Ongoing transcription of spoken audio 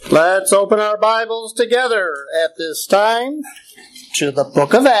Let's open our Bibles together at this time to the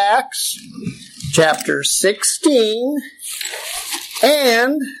book of Acts, chapter 16,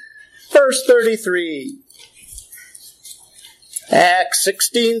 and verse 33. Acts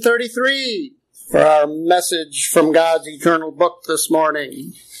 16:33 for our message from God's eternal book this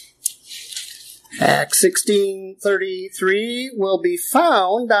morning. Acts 16:33 will be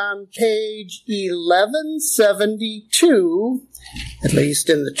found on page 1172, at least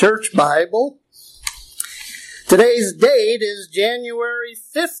in the church Bible. Today's date is January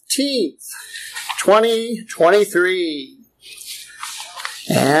 15th, 2023.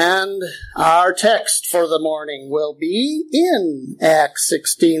 And our text for the morning will be in Acts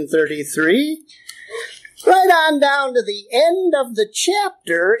 16:33, right on down to the end of the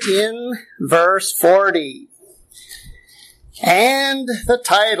chapter in verse 40. And the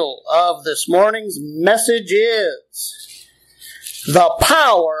title of this morning's message is The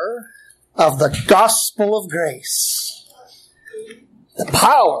Power of the Gospel of Grace. The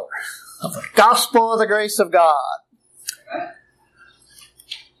power of the Gospel of the Grace of God.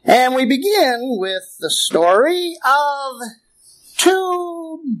 And we begin with the story of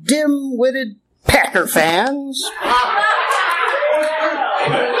two dim-witted Packer fans.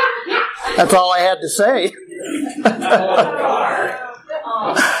 That's all I had to say.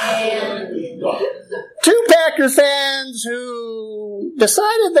 Two Packer fans who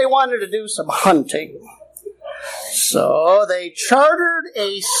decided they wanted to do some hunting. So they chartered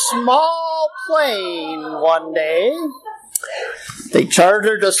a small plane one day. They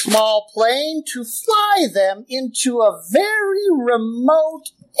chartered a small plane to fly them into a very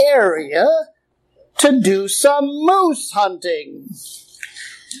remote area to do some moose hunting.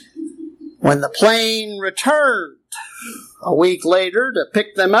 When the plane returned a week later to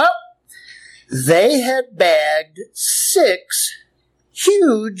pick them up, they had bagged 6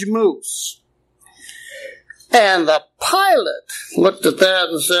 huge moose. And the pilot looked at that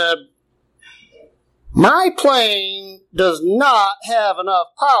and said, "My plane does not have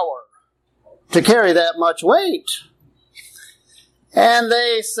enough power to carry that much weight." And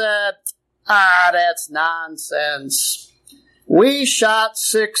they said, "That's nonsense. We shot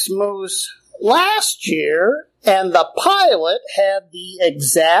 6 moose last year, and the pilot had the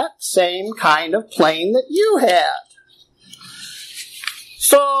exact same kind of plane that you had."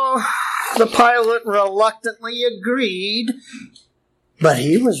 So the pilot reluctantly agreed, but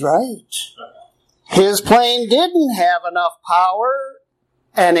he was right. His plane didn't have enough power,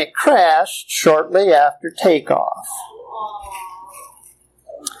 and it crashed shortly after takeoff.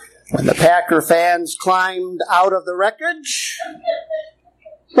 When the Packer fans climbed out of the wreckage,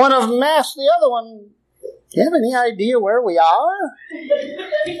 one of them asked the other one, "Do you have any idea where we are?"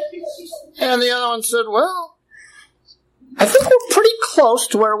 And the other one said, "Well, I think we're pretty close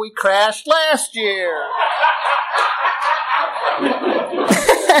to where we crashed last year."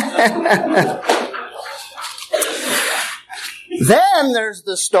 Then there's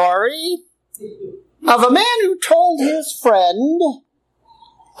the story of a man who told his friend,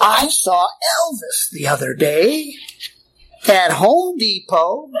 "I saw Elvis the other day at Home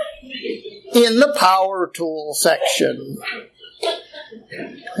Depot in the power tool section."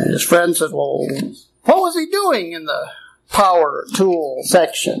 And his friend said, "Well, what was he doing in the power tool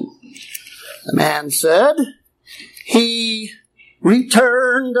section?" The man said, "He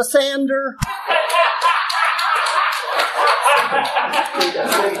returned a sander."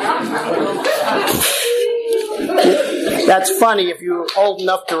 That's funny if you're old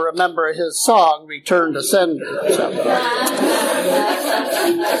enough to remember his song, "Return to Sender."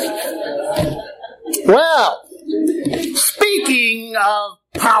 Well, speaking of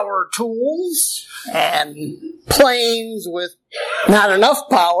power tools and planes with not enough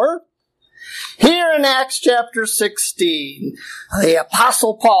power, here in Acts chapter 16, the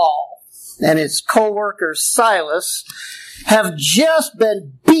Apostle Paul and his co-worker Silas have just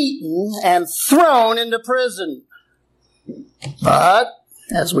been beaten and thrown into prison. But,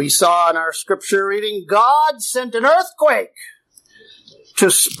 as we saw in our scripture reading, God sent an earthquake to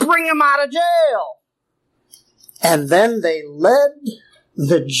spring them out of jail. And then they led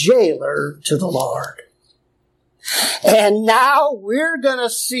the jailer to the Lord. And now we're going to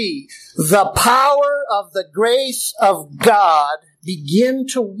see the power of the grace of God begin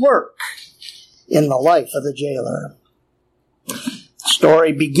to work in the life of the jailer. The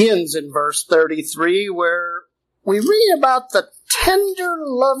story begins in verse 33, where we read about the tender,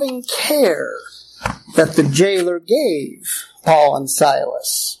 loving care that the jailer gave Paul and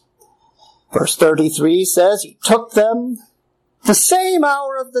Silas. Verse 33 says, "He took them the same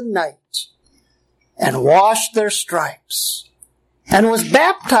hour of the night and washed their stripes and was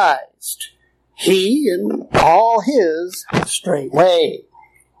baptized, he and all his straightway.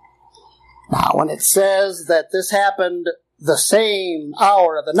 Now, when it says that this happened the same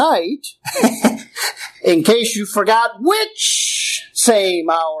hour of the night, in case you forgot which same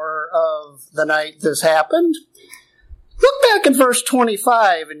hour of the night this happened, look back at verse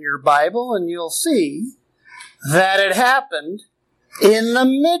 25 in your Bible and you'll see that it happened in the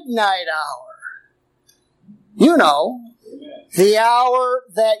midnight hour. You know, the hour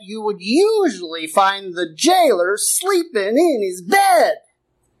that you would usually find the jailer sleeping in his bed,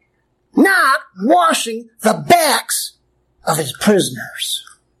 not washing the backs of his prisoners.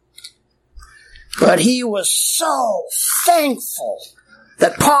 But he was so thankful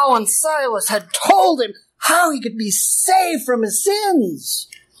that Paul and Silas had told him how he could be saved from his sins,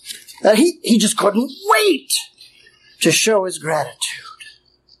 that he just couldn't wait to show his gratitude.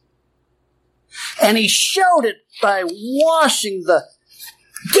 And he showed it by washing the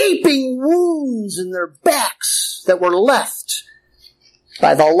gaping wounds in their backs that were left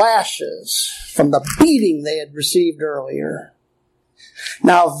by the lashes from the beating they had received earlier.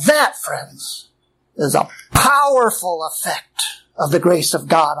 Now that, friends, is a powerful effect of the grace of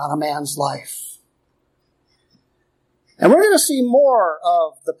God on a man's life. And we're going to see more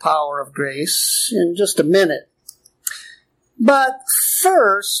of the power of grace in just a minute. But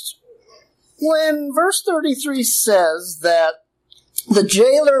first, when verse 33 says that the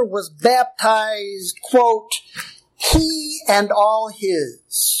jailer was baptized, quote, he and all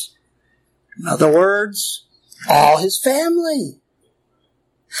his. In other words, all his family.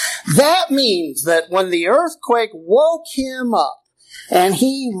 That means that when the earthquake woke him up and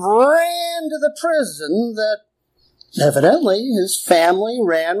he ran to the prison, that evidently his family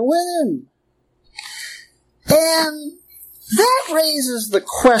ran with him. And that raises the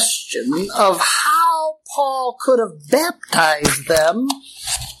question of how Paul could have baptized them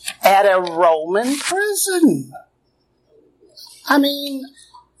at a Roman prison. I mean,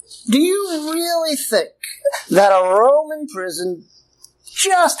 do you really think that a Roman prison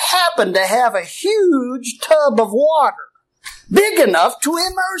just happened to have a huge tub of water big enough to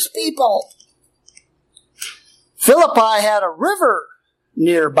immerse people? Philippi had a river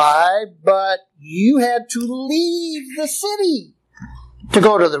nearby, but you had to leave the city to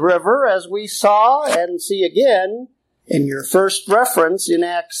go to the river, as we saw and see again in your first reference in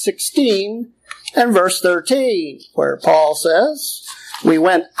Acts 16 and verse 13, where Paul says, we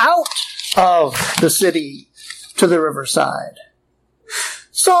went out of the city to the riverside.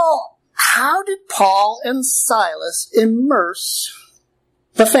 So, how did Paul and Silas immerse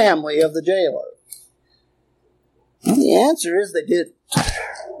the family of the jailer? Well, the answer is they didn't.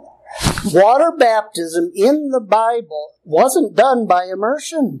 Water baptism in the Bible wasn't done by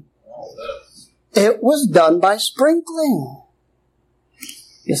immersion. It was done by sprinkling.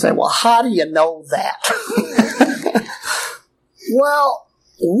 You say, well, how do you know that? Well,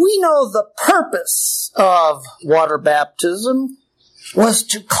 we know the purpose of water baptism was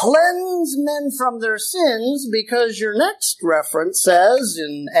to cleanse men from their sins, because your next reference says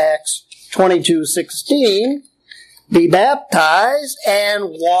in Acts 22:16, be baptized and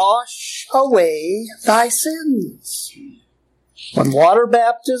wash away thy sins. When water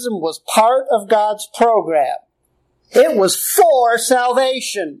baptism was part of God's program, it was for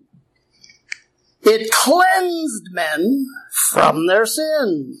salvation. It cleansed men from their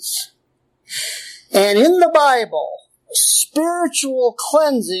sins. And in the Bible, spiritual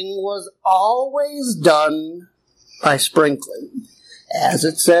cleansing was always done by sprinkling, as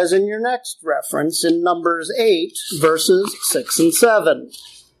it says in your next reference in Numbers 8, verses 6 and 7.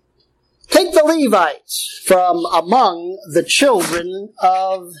 Take the Levites from among the children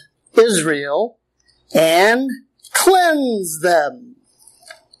of Israel and cleanse them.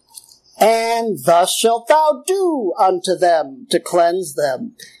 And thus shalt thou do unto them to cleanse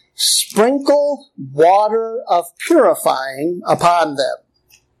them. Sprinkle water of purifying upon them.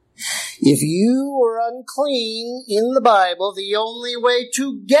 If you were unclean in the Bible, the only way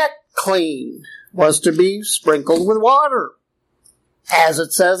to get clean was to be sprinkled with water, as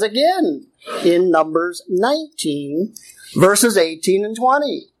it says again in Numbers 19, verses 18 and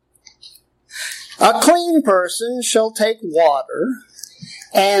 20. A clean person shall take water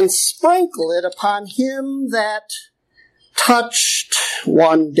and sprinkle it upon him that touched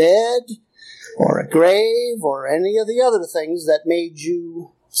one dead, or a grave, or any of the other things that made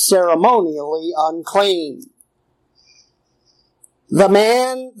you ceremonially unclean. The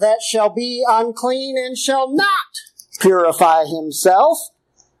man that shall be unclean and shall not purify himself,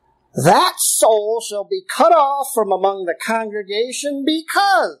 that soul shall be cut off from among the congregation,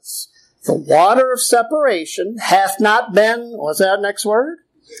 because the water of separation hath not been, what's that next word?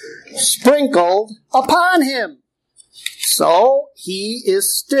 Sprinkled upon him. So he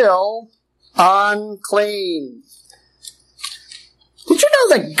is still unclean. Did you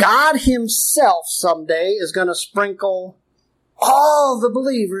know that God himself someday is going to sprinkle all the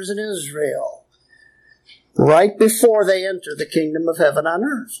believers in Israel right before they enter the kingdom of heaven on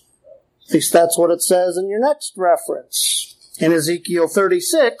earth? At least that's what it says in your next reference. In Ezekiel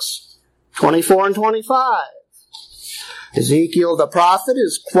 36, 24 and 25. Ezekiel the prophet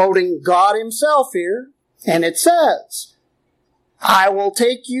is quoting God himself here, and it says, I will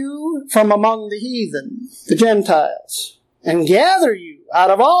take you from among the heathen, the Gentiles, and gather you out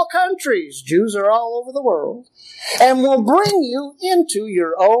of all countries, Jews are all over the world, and will bring you into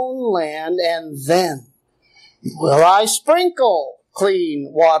your own land, and then will I sprinkle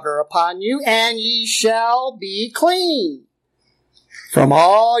clean water upon you, and ye shall be clean. From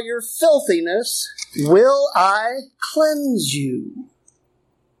all your filthiness will I cleanse you.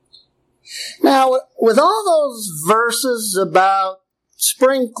 Now, with all those verses about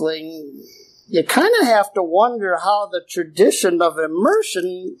sprinkling, you kind of have to wonder how the tradition of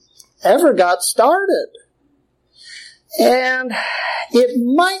immersion ever got started. And it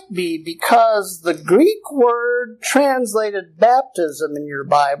might be because the Greek word translated baptism in your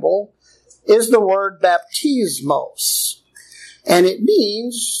Bible is the word baptismos. And it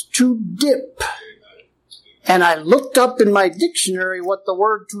means to dip. And I looked up in my dictionary what the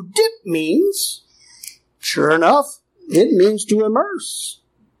word to dip means. Sure enough, it means to immerse.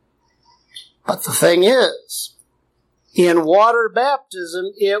 But the thing is, in water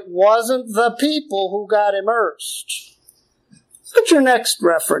baptism, it wasn't the people who got immersed. Look at your next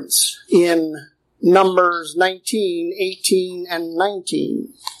reference in Numbers 19, 18, and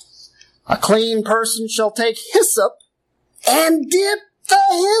 19. A clean person shall take hyssop and dip the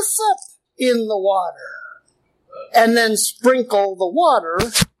hyssop in the water, and then sprinkle the water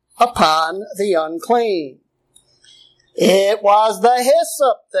upon the unclean. It was the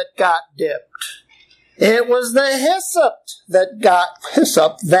hyssop that got dipped. It was the hyssop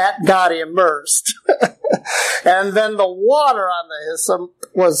that got immersed. And then the water on the hyssop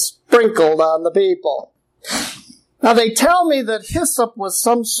was sprinkled on the people. Now they tell me that hyssop was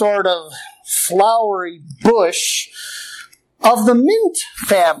some sort of flowery bush of the mint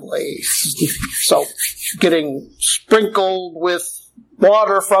family. So getting sprinkled with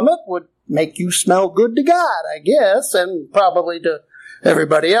water from it would make you smell good to God, I guess, and probably to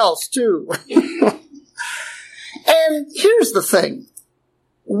everybody else too. And here's the thing.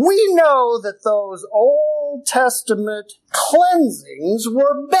 We know that those Old Testament cleansings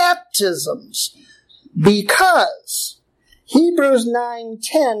were baptisms because Hebrews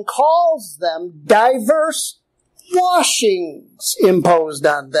 9:10 calls them diverse washings imposed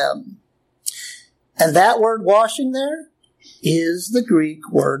on them. And that word washing there is the Greek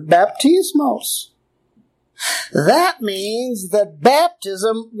word baptismos. That means that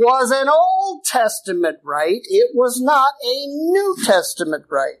baptism was an Old Testament rite. It was not a New Testament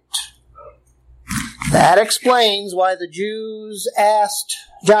rite. That explains why the Jews asked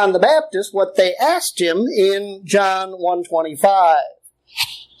John the Baptist what they asked him in John 1:25.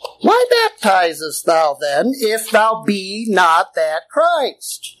 Why baptizest thou then, if thou be not that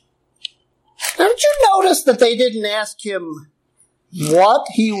Christ? Now, did you notice that they didn't ask him what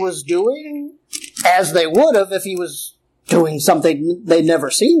he was doing, as they would have if he was doing something they'd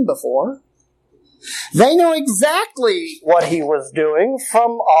never seen before? They knew exactly what he was doing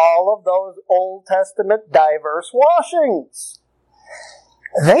from all of those Old Testament diverse washings.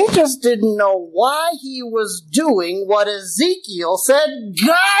 They just didn't know why he was doing what Ezekiel said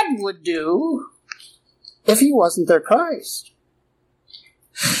God would do if he wasn't their Christ.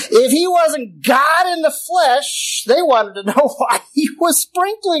 If he wasn't God in the flesh, they wanted to know why he was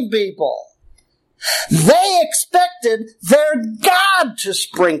sprinkling people. They expected their God to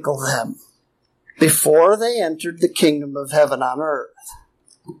sprinkle them before they entered the kingdom of heaven on earth.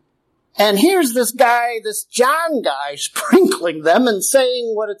 And here's this guy, this John guy, sprinkling them and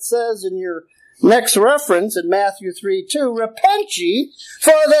saying what it says in your next reference in Matthew 3:2, repent ye,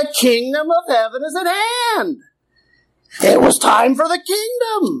 for the kingdom of heaven is at hand. It was time for the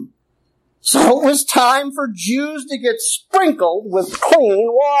kingdom. So it was time for Jews to get sprinkled with clean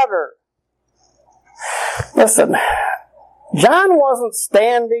water. Listen, John wasn't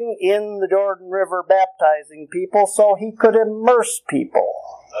standing in the Jordan River baptizing people so he could immerse people.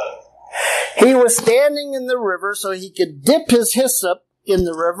 He was standing in the river so he could dip his hyssop in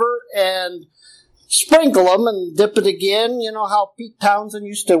the river and sprinkle them and dip it again. You know how Pete Townsend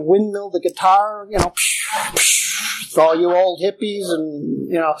used to windmill the guitar? It's all you old hippies and,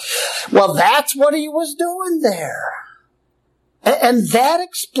 Well, that's what he was doing there. And that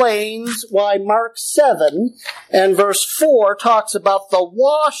explains why Mark 7 and verse 4 talks about the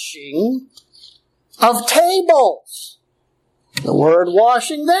washing of tables. The word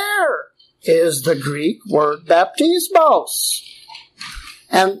washing there is the Greek word baptismos.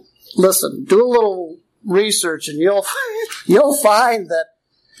 And listen, do a little research and you'll find that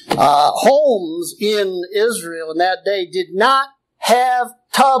homes in Israel in that day did not have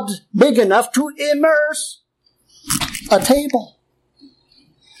tubs big enough to immerse a table.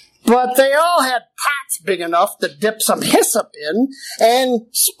 But they all had pots big enough to dip some hyssop in and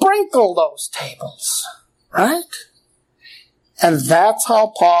sprinkle those tables, right? And that's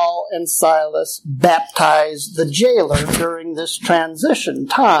how Paul and Silas baptized the jailer during this transition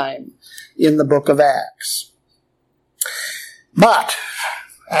time in the book of Acts. But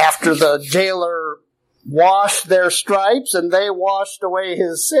after the jailer washed their stripes and they washed away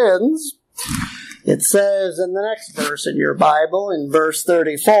his sins, it says in the next verse in your Bible, in verse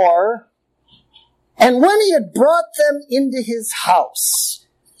 34, and when he had brought them into his house,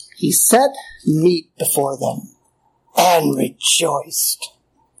 he set meat before them and rejoiced,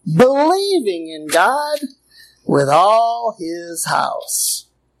 believing in God with all his house.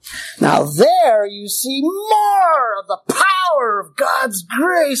 Now there you see more of the power of God's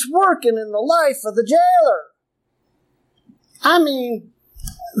grace working in the life of the jailer. I mean,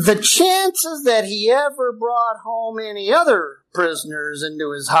 the chances that he ever brought home any other prisoners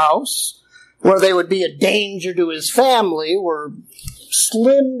into his house where they would be a danger to his family were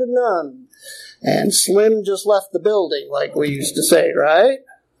slim to none. And Slim just left the building, like we used to say, right?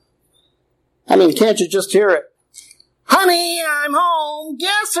 I mean, can't you just hear it? Honey, I'm home.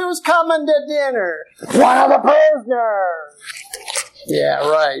 Guess who's coming to dinner? One of the prisoners. Yeah,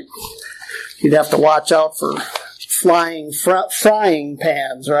 right. You'd have to watch out for flying frying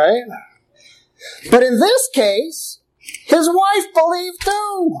pans, right? But in this case, his wife believed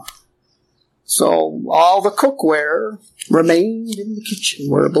too. So all the cookware remained in the kitchen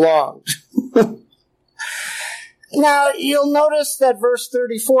where it belonged. Now, you'll notice that verse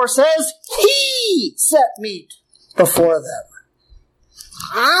 34 says, he set meat before them.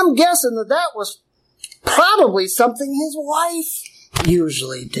 I'm guessing that was probably something his wife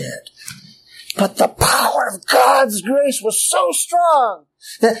usually did. But the power of God's grace was so strong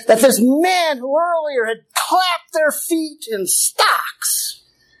that this man who earlier had clapped their feet in stocks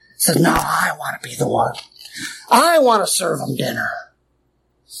said, no, I want to be the one. I want to serve them dinner.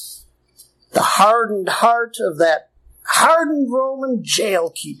 The hardened heart of that hardened Roman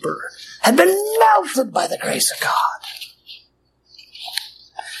jailkeeper had been melted by the grace of God.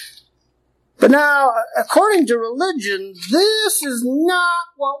 But now, according to religion, this is not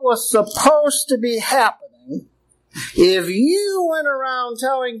what was supposed to be happening if you went around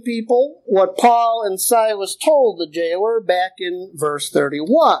telling people what Paul and Silas told the jailer back in verse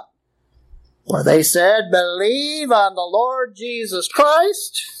 31, where they said, believe on the Lord Jesus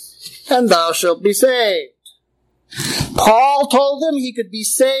Christ, and thou shalt be saved. Paul told them he could be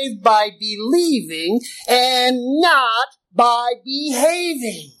saved by believing and not by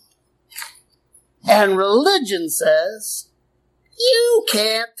behaving. And religion says, you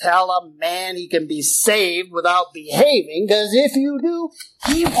can't tell a man he can be saved without behaving, because if you do,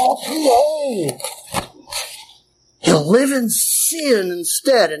 he won't behave. He'll live in sin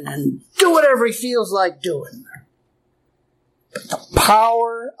instead and do whatever he feels like doing. But the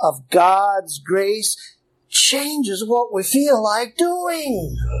power of God's grace changes what we feel like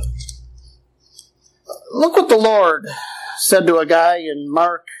doing. Look what the Lord said to a guy in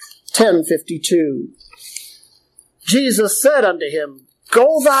Mark 10:52. Jesus said unto him,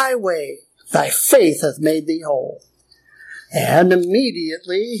 go thy way, thy faith hath made thee whole. And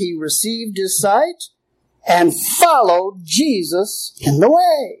immediately he received his sight and followed Jesus in the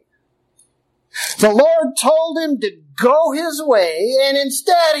way. The Lord told him to go his way, and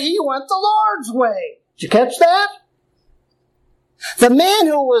instead he went the Lord's way. Did you catch that? The man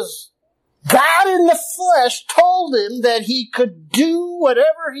who was God in the flesh told him that he could do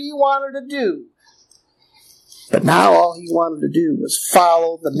whatever he wanted to do. But now all he wanted to do was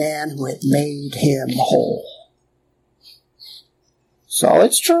follow the man who had made him whole. So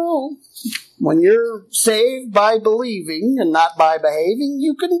it's true. When you're saved by believing and not by behaving,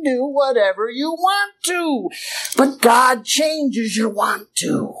 you can do whatever you want to. But God changes your want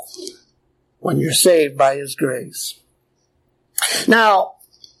to when you're saved by his grace. Now,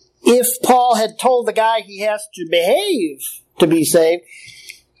 if Paul had told the guy he has to behave to be saved,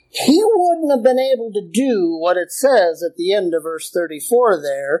 he wouldn't have been able to do what it says at the end of verse 34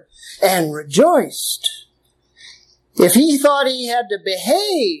 there, and rejoiced. If he thought he had to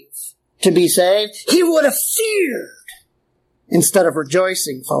behave to be saved, he would have feared instead of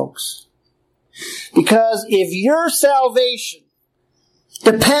rejoicing, folks. Because if your salvation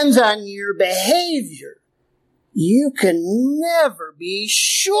depends on your behavior, you can never be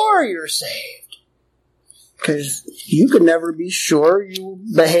sure you're saved. Because you can never be sure you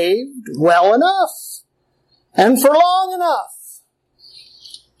behaved well enough and for long enough.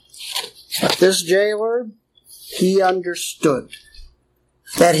 But this jailer, he understood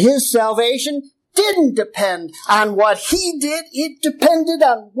that his salvation didn't depend on what he did. It depended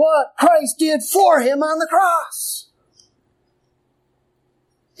on what Christ did for him on the cross.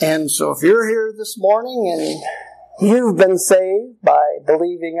 And so if you're here this morning and you've been saved by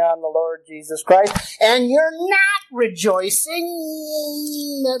believing on the Lord Jesus Christ, and you're not rejoicing,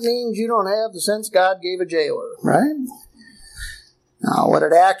 that means you don't have the sense God gave a jailer, right? Now, what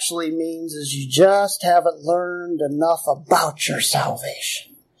it actually means is you just haven't learned enough about your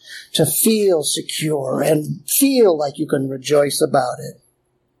salvation to feel secure and feel like you can rejoice about it.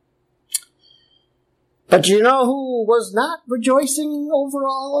 But you know who was not rejoicing over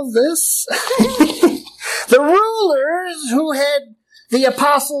all of this? The rulers who had the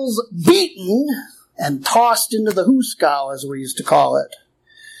apostles beaten and tossed into the hoosegow, as we used to call it.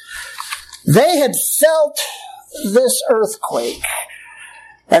 They had felt this earthquake,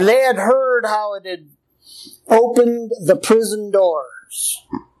 and they had heard how it had opened the prison doors,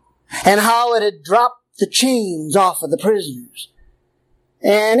 and how it had dropped the chains off of the prisoners.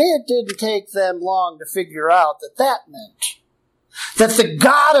 And it didn't take them long to figure out that that meant that the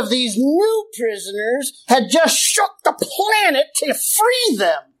God of these new prisoners had just shook the planet to free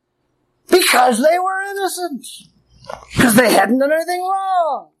them because they were innocent, because they hadn't done anything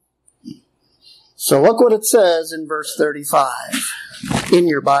wrong. So look what it says in verse 35 in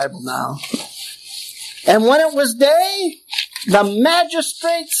your Bible now. And when it was day, the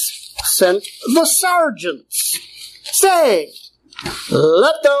magistrates sent the sergeants, saying,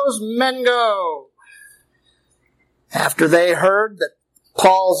 "Let those men go." After they heard that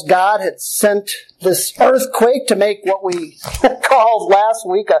Paul's God had sent this earthquake to make what we called last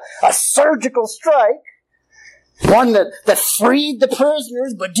week a surgical strike, one that freed the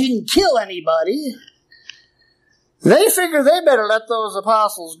prisoners but didn't kill anybody, they figured they better let those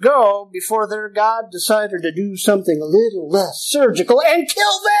apostles go before their God decided to do something a little less surgical and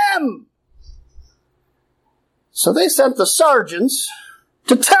kill them. So they sent the sergeants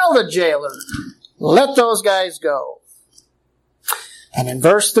to tell the jailer, "Let those guys go." And in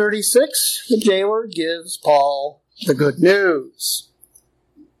verse 36, the jailer gives Paul the good news.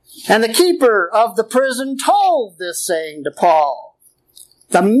 And the keeper of the prison told this saying to Paul,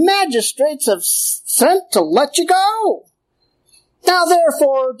 "The magistrates have sent to let you go. Now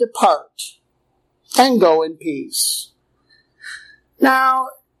therefore depart and go in peace." Now,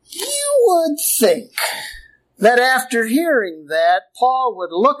 you would think that after hearing that, Paul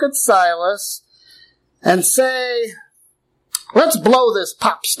would look at Silas and say, "Let's blow this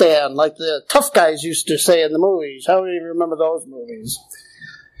pop stand," like the tough guys used to say in the movies. How many of you remember those movies?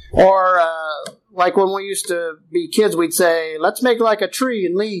 Or like when we used to be kids, we'd say, "Let's make like a tree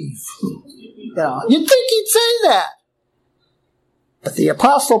and leave." You know, you'd think he'd say that. But the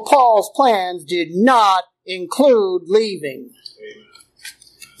Apostle Paul's plans did not include leaving.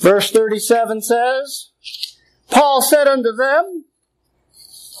 Verse 37 says, Paul said unto them,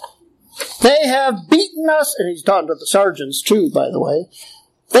 "They have beaten us," and he's talking to the sergeants too, by the way.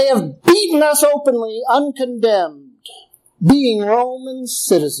 "They have beaten us openly, uncondemned, being Roman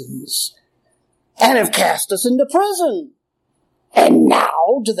citizens, and have cast us into prison. And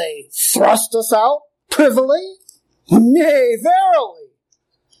now do they thrust us out privily? Nay, verily.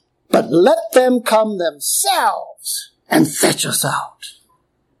 But let them come themselves and fetch us out."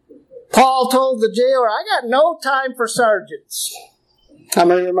 Paul told the jailer, "I got no time for sergeants." How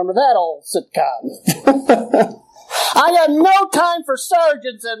many remember that old sitcom? "I got no time for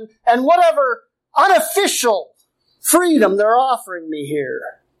sergeants and whatever unofficial freedom they're offering me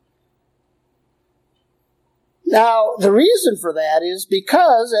here." Now, the reason for that is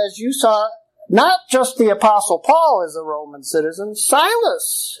because, as you saw, not just the Apostle Paul is a Roman citizen,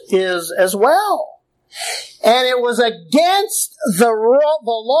 Silas is as well. And it was against the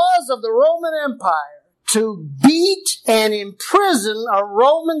laws of the Roman Empire to beat and imprison a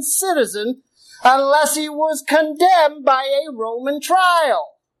Roman citizen unless he was condemned by a Roman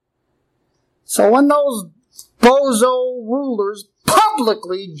trial. So when those bozo rulers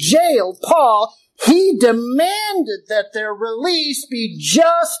publicly jailed Paul, he demanded that their release be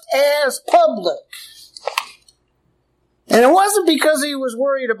just as public. And it wasn't because he was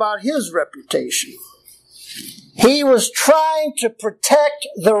worried about his reputation. He was trying to protect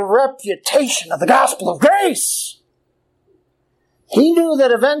the reputation of the gospel of grace. He knew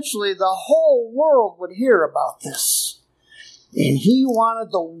that eventually the whole world would hear about this. And he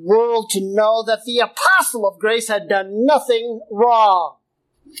wanted the world to know that the apostle of grace had done nothing wrong,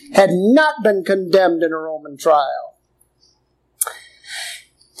 had not been condemned in a Roman trial.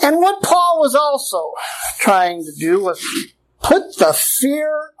 And what Paul was also trying to do was put the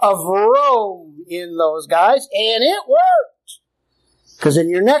fear of Rome in those guys, and it worked. Because in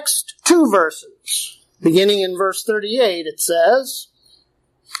your next two verses, beginning in verse 38, it says,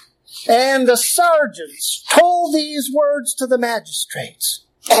 "And the sergeants told these words to the magistrates,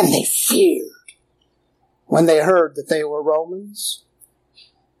 and they feared when they heard that they were Romans.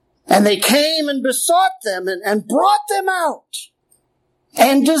 And they came and besought them and brought them out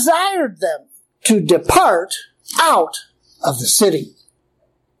and desired them to depart out of the city."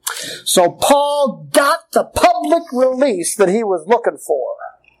 So Paul got the public release that he was looking for.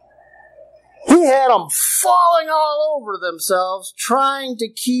 He had them falling all over themselves, trying to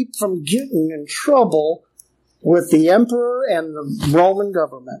keep from getting in trouble with the emperor and the Roman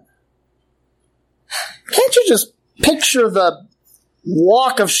government. Can't you just picture the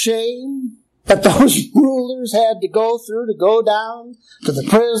walk of shame that those rulers had to go through to go down to the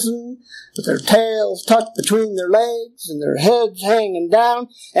prison with their tails tucked between their legs and their heads hanging down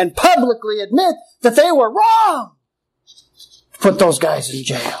and publicly admit that they were wrong to put those guys in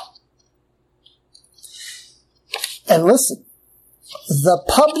jail? And listen, the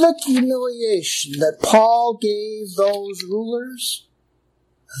public humiliation that Paul gave those rulers,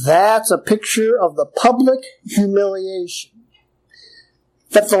 that's a picture of the public humiliation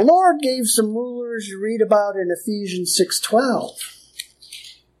that the Lord gave some rulers you read about in Ephesians 6:12,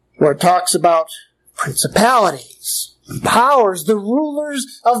 where it talks about principalities and powers, the rulers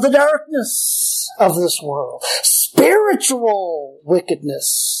of the darkness of this world, spiritual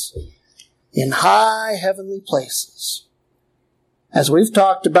wickedness in high heavenly places. As we've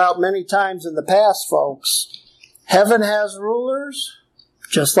talked about many times in the past, folks, heaven has rulers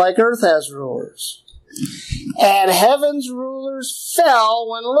just like earth has rulers. And heaven's rulers fell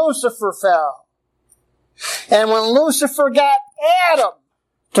when Lucifer fell. And when Lucifer got Adam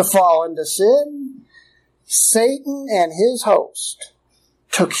to fall into sin, Satan and his host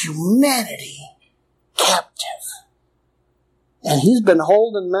took humanity captive. And he's been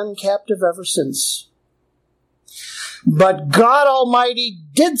holding men captive ever since. But God Almighty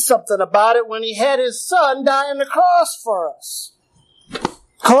did something about it when he had his son die on the cross for us.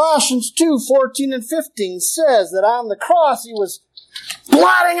 Colossians 2:14 and 15 says that on the cross he was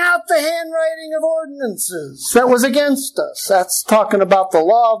blotting out the handwriting of ordinances that was against us. That's talking about the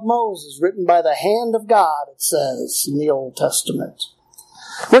law of Moses written by the hand of God, it says in the Old Testament,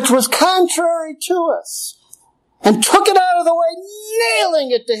 which was contrary to us, and took it out of the way,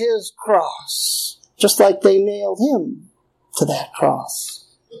 nailing it to his cross, just like they nailed him to that cross.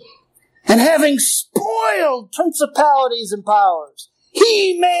 And having spoiled principalities and powers,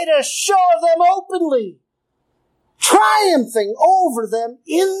 he made a show of them openly, triumphing over them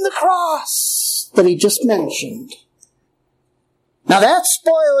in the cross that he just mentioned. Now that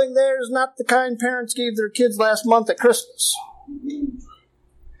spoiling there is not the kind parents gave their kids last month at Christmas.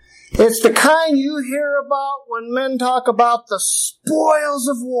 It's the kind you hear about when men talk about the spoils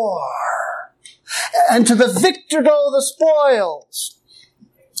of war. And to the victor go the spoils.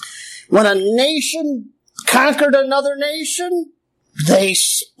 When a nation conquered another nation, they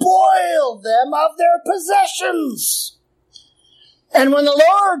spoiled them of their possessions. And when the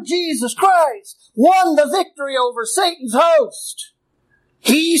Lord Jesus Christ won the victory over Satan's host,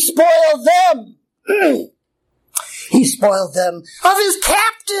 he spoiled them. He spoiled them of his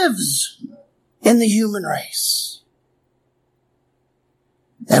captives in the human race.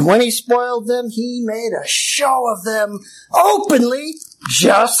 And when he spoiled them, he made a show of them openly,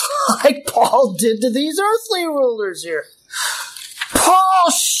 just like Paul did to these earthly rulers here.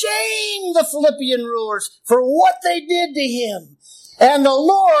 Paul shamed the Philippian rulers for what they did to him. And the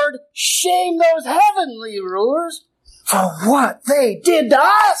Lord shamed those heavenly rulers for what they did to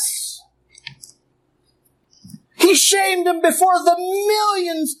us. He shamed them before the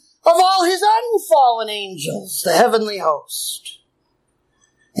millions of all his unfallen angels, the heavenly host.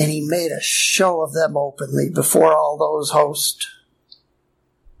 And he made a show of them openly before all those hosts.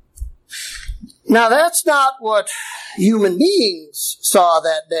 Now that's not what human beings saw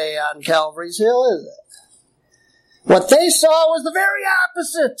that day on Calvary's Hill, is it? What they saw was the very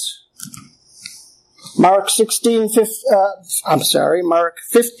opposite. Mark 15,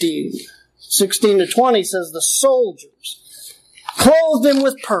 16 to 20 says the soldiers clothed him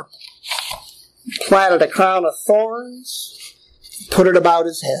with purple, planted a crown of thorns, put it about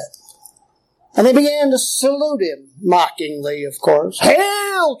his head. And they began to salute him, mockingly, of course.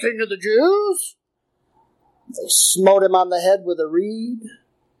 "Hail, King of the Jews!" They smote him on the head with a reed,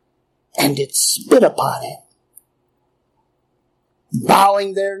 and did spit upon him.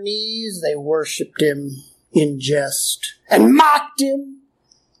 Bowing their knees, they worshipped him in jest, and mocked him,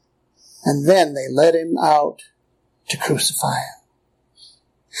 and then they led him out to crucify him.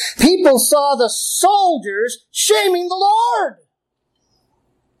 People saw the soldiers shaming the Lord.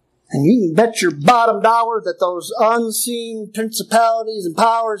 And you can bet your bottom dollar that those unseen principalities and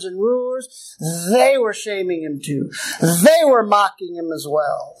powers and rulers, they were shaming him too. They were mocking him as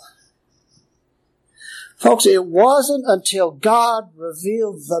well. Folks, it wasn't until God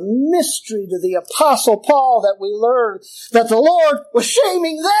revealed the mystery to the Apostle Paul that we learned that the Lord was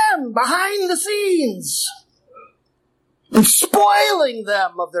shaming them behind the scenes and spoiling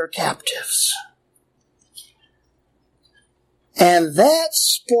them of their captives. And that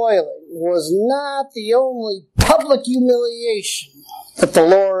spoiling was not the only public humiliation that the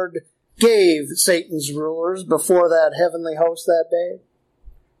Lord gave Satan's rulers before that heavenly host that day.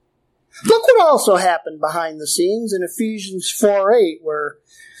 Look what also happened behind the scenes in Ephesians 4:8, where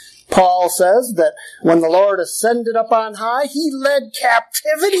Paul says that when the Lord ascended up on high, he led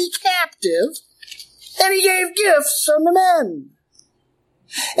captivity captive, and he gave gifts unto men.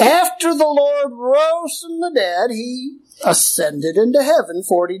 After the Lord rose from the dead, he ascended into heaven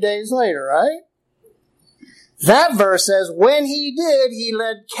 40 days later, right? That verse says, when he did, he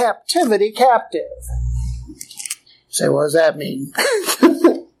led captivity captive. Say, what does that mean?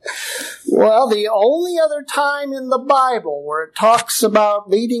 Well, the only other time in the Bible where it talks about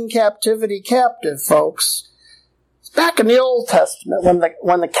leading captivity captive, folks, is back in the Old Testament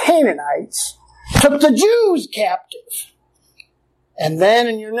when the Canaanites took the Jews captive. And then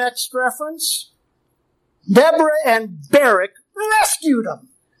in your next reference, Deborah and Barak rescued them.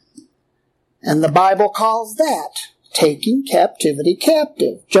 And the Bible calls that taking captivity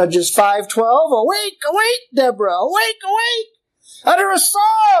captive. Judges 5:12, awake, awake, Deborah, awake, awake, utter a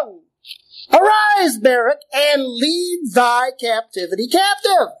song. Arise, Barak, and lead thy captivity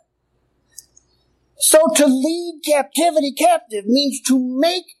captive. So to lead captivity captive means to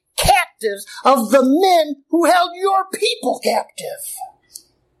make captives of the men who held your people captive.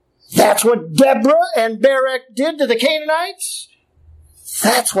 That's what Deborah and Barak did to the Canaanites.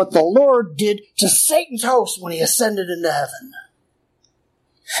 That's what the Lord did to Satan's host when he ascended into heaven.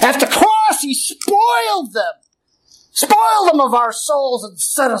 At the cross, he spoiled them of our souls and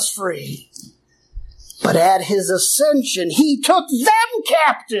set us free. But at his ascension, he took them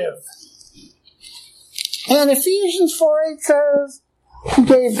captive. And Ephesians 4:8 says, he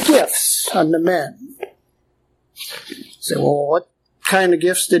gave gifts unto men. You say, well, what kind of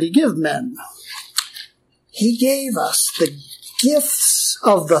gifts did he give men? He gave us the gifts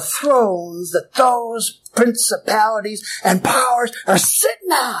of the thrones that those principalities and powers are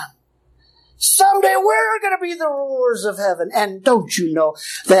sitting on. Someday we're going to be the rulers of heaven. And don't you know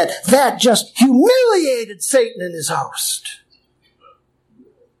that just humiliated Satan and his host?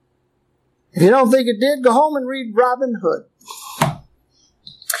 If you don't think it did, go home and read Robin Hood.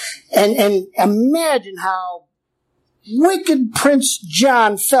 And imagine how wicked Prince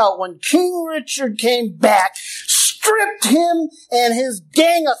John felt when King Richard came back, stripped him and his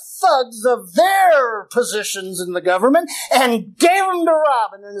gang of thugs of their positions in the government, and gave them to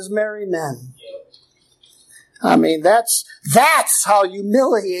Robin and his merry men. I mean, that's how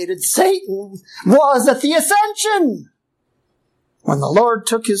humiliated Satan was at the ascension, when the Lord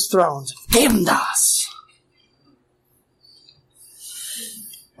took his thrones and gave them to us.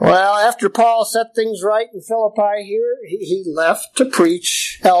 Well, after Paul set things right in Philippi here, he left to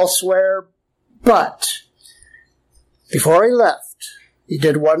preach elsewhere, but before he left, he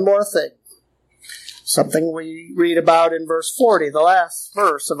did one more thing. Something we read about in verse 40, the last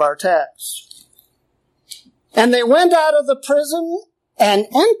verse of our text. And they went out of the prison and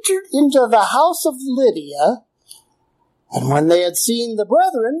entered into the house of Lydia, and when they had seen the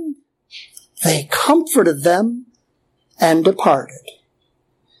brethren, they comforted them and departed.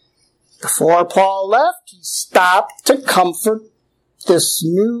 Before Paul left, he stopped to comfort this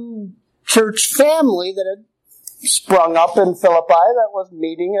new church family that had sprung up in Philippi that was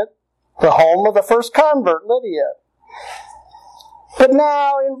meeting at the home of the first convert, Lydia. But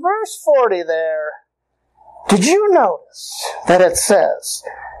now, in verse 40 there, did you notice that it says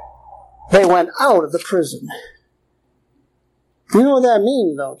they went out of the prison? You know what that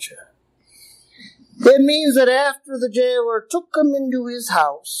means, don't you? It means that after the jailer took them into his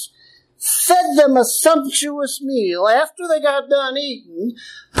house, fed them a sumptuous meal, after they got done eating,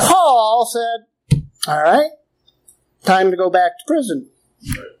 Paul said, all right, time to go back to prison.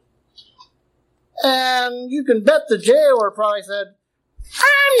 And you can bet the jailer probably said,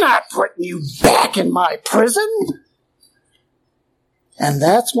 I'm not putting you back in my prison. And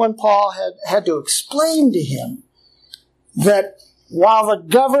that's when Paul had to explain to him that while the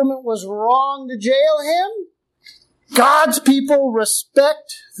government was wrong to jail him, God's people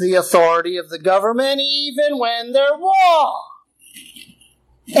respect the authority of the government even when they're wrong.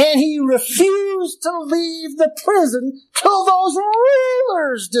 And he refused to leave the prison till those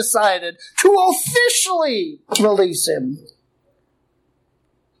rulers decided to officially release him.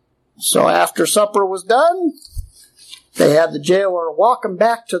 So after supper was done, they had the jailer walk him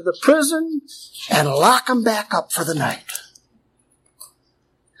back to the prison and lock him back up for the night.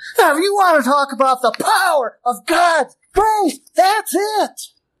 Now, if you want to talk about the power of God's grace, that's it.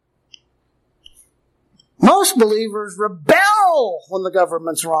 Most believers rebel when the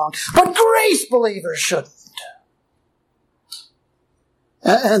government's wrong, but grace believers shouldn't.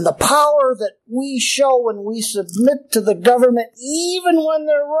 And the power that we show when we submit to the government, even when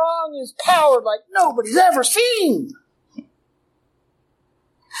they're wrong, is power like nobody's ever seen.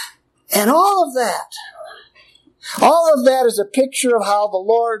 And all of that is a picture of how the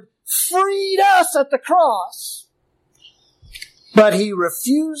Lord freed us at the cross. But he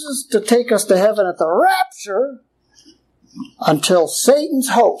refuses to take us to heaven at the rapture until Satan's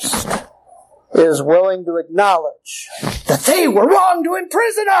host is willing to acknowledge that they were wrong to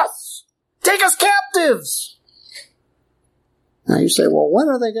imprison us, take us captives. Now you say, well, when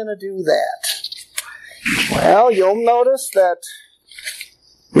are they going to do that? Well, you'll notice that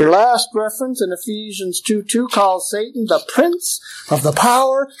your last reference in Ephesians 2:2 calls Satan the prince of the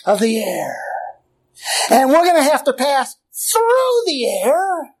power of the air. And we're going to have to pass through the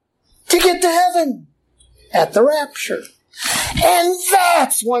air to get to heaven at the rapture. And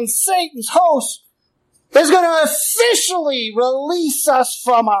that's when Satan's host is going to officially release us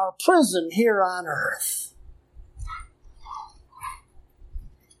from our prison here on earth.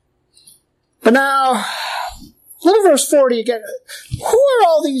 But now, look at verse 40 again. Who are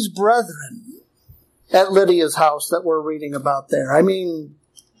all these brethren at Lydia's house that we're reading about there? I mean,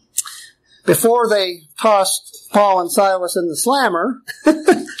 before they tossed Paul and Silas in the slammer,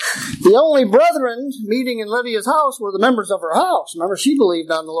 the only brethren meeting in Lydia's house were the members of her house. Remember, she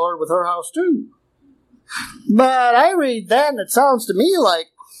believed on the Lord with her house too. But I read that and it sounds to me like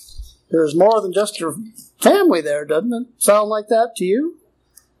there's more than just her family there, doesn't it? Sound like that to you?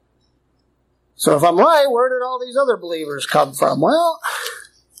 So if I'm right, where did all these other believers come from? Well,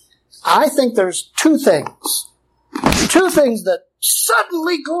 I think there's two things. Two things that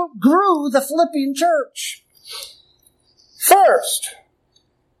suddenly grew the Philippian church. First,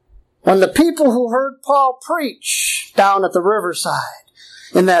 when the people who heard Paul preach down at the riverside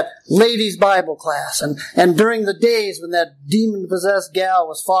in that ladies' Bible class and during the days when that demon-possessed gal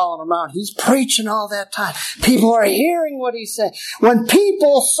was following him around, he's preaching all that time. People are hearing what he's saying. When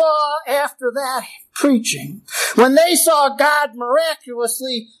people saw after that preaching, when they saw God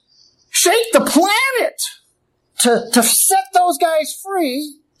miraculously shake the planet to set those guys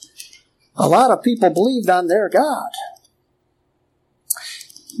free, a lot of people believed on their God.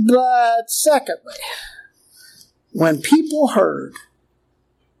 But secondly, when people heard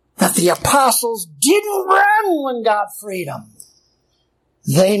that the apostles didn't run when God freed them,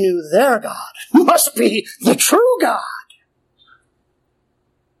 they knew their God must be the true God.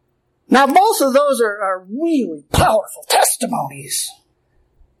 Now, both of those are really powerful testimonies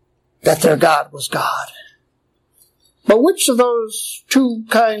that their God was God. But which of those two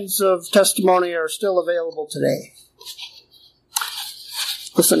kinds of testimony are still available today?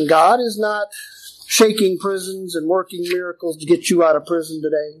 Listen, God is not shaking prisons and working miracles to get you out of prison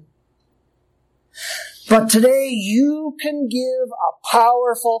today. But today you can give a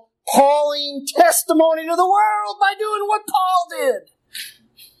powerful Pauline testimony to the world by doing what Paul did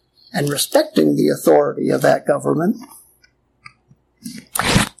and respecting the authority of that government.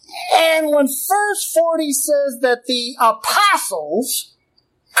 And when verse 40 says that the apostles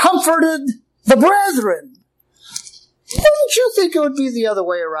comforted the brethren, wouldn't you think it would be the other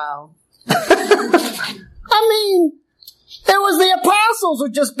way around? I mean, it was the apostles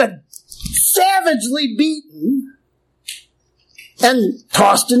who'd just been savagely beaten and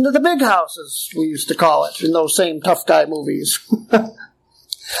tossed into the big houses, we used to call it, in those same tough guy movies. But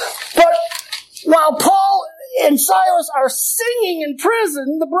while Paul and Silas are singing in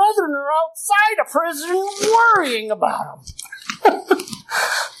prison, the brethren are outside of prison worrying about them.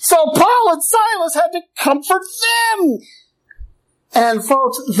 So Paul and Silas had to comfort them. And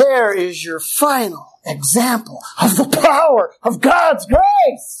folks, there is your final example of the power of God's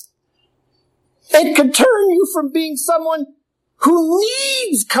grace. It could turn you from being someone who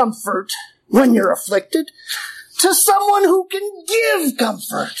needs comfort when you're afflicted to someone who can give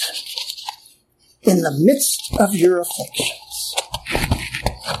comfort in the midst of your afflictions.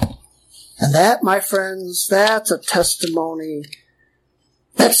 And that, my friends, that's a testimony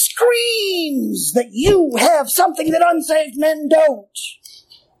that screams that you have something that unsaved men don't.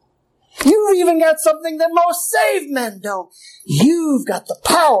 You've even got something that most saved men don't. You've got the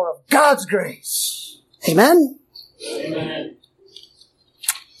power of God's grace. Amen? Amen.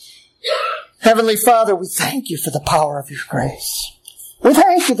 Heavenly Father, we thank you for the power of your grace. We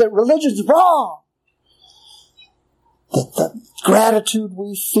thank you that religion's wrong. That the gratitude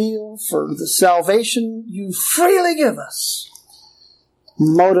we feel for the salvation you freely give us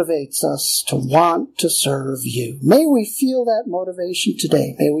motivates us to want to serve you. May we feel that motivation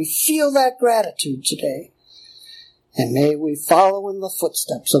today. May we feel that gratitude today. And may we follow in the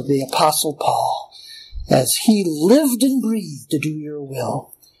footsteps of the Apostle Paul as he lived and breathed to do your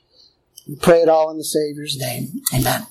will. We pray it all in the Savior's name. Amen.